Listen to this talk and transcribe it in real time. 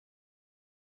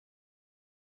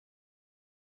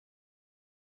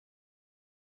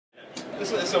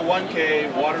This is a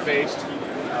 1K water-based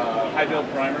high-build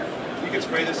primer. You can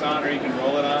spray this on or you can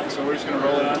roll it on. So we're just going to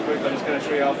roll it on quick. I'm just going to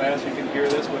show you how fast you can cure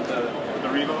this with the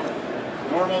REVO.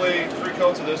 Normally, 3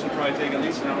 coats of this would probably take at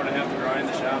least an hour and a half to dry in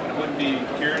the shop, and it wouldn't be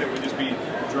cured, it would just be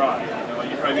dry.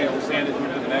 You'd probably be able to sand it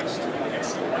through to the next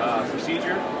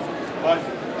procedure. But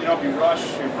if you rush,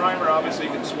 your primer obviously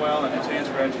can swell and its hand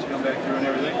scratches come back through and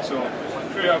everything. So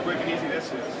I'll show you how quick and easy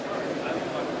this is.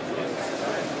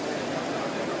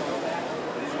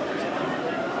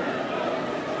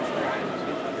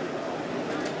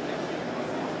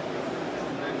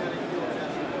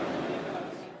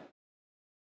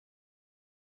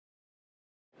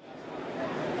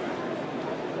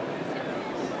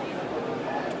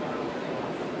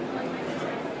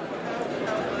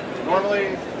 Normally,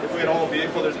 if we had a whole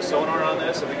vehicle, there's a sonar on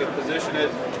this, and we could position it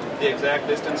the exact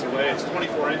distance away. It's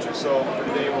 24 inches, so for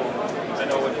today I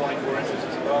know what 24 inches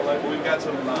is about like. But we've got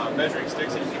some measuring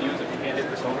sticks that you can use if you can't hit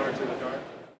the sonar to the car.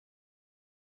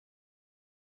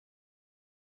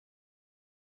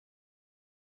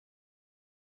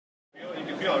 You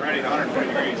can feel it already at 140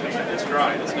 degrees. It's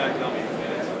dry. It's not gummy.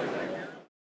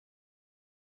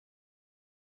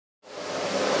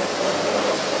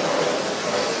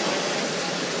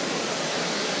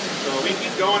 So we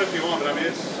keep going if you want, but I mean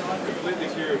it's completely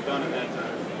cured, done in that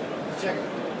time. Check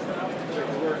it. Check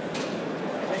his work.